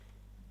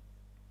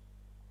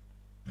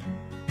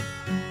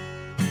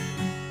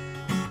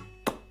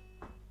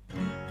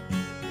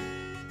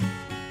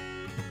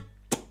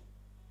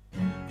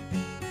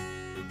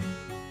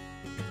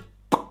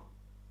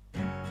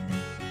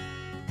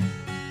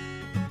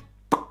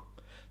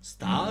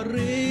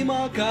Старый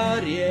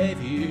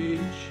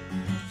Макаревич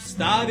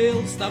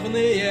вставил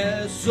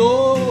вставные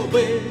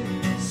зубы.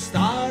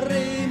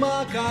 Старый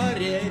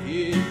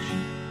Макаревич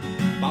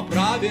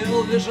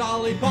поправил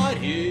лежалый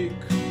парик.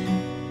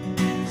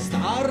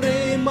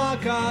 Старый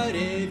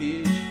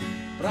Макаревич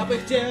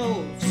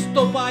пропыхтел: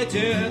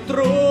 вступайте,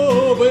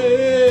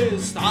 трубы.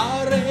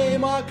 Старый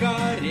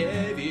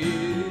Макаревич,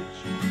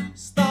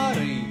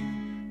 старый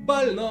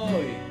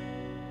больной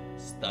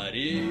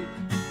старик.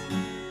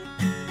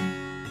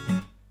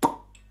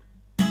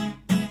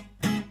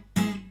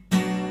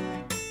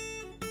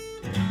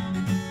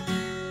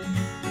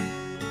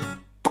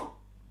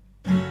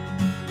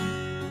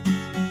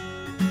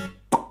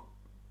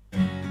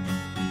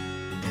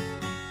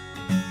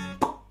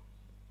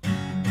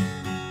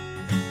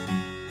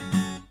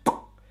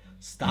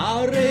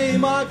 Старый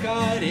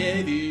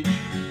Макаревич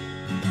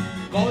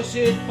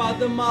косит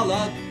под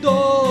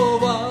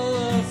молодого.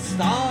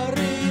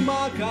 Старый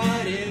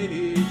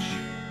Макаревич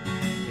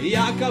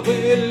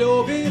якобы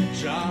любит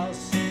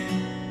джаз.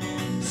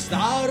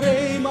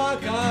 Старый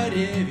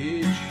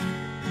Макаревич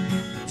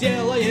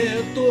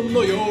делает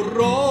умную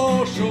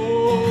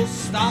рожу.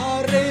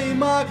 Старый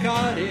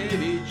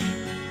Макаревич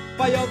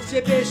поет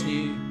все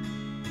песни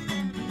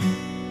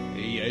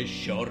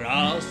еще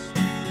раз.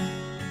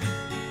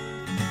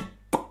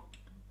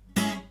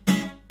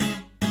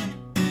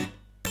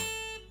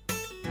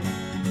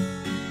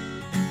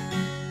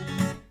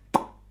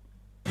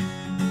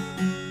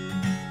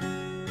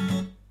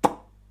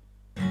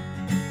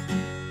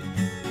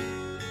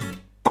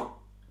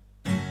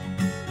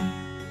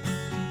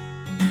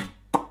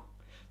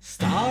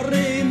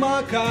 Старый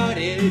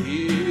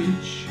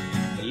Макаревич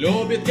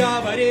любит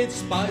говорить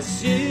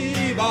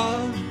спасибо.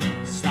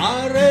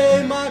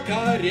 Старый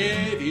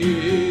Макаревич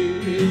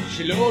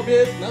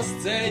любит на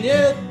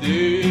сцене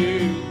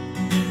дым.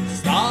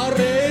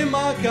 Старый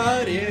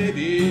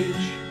Макаревич,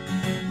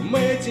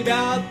 мы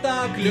тебя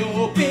так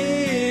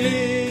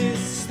любили.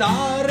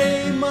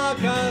 Старый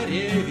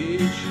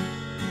Макаревич,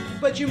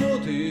 почему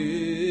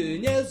ты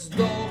не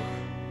сдох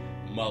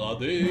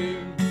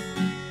молодым?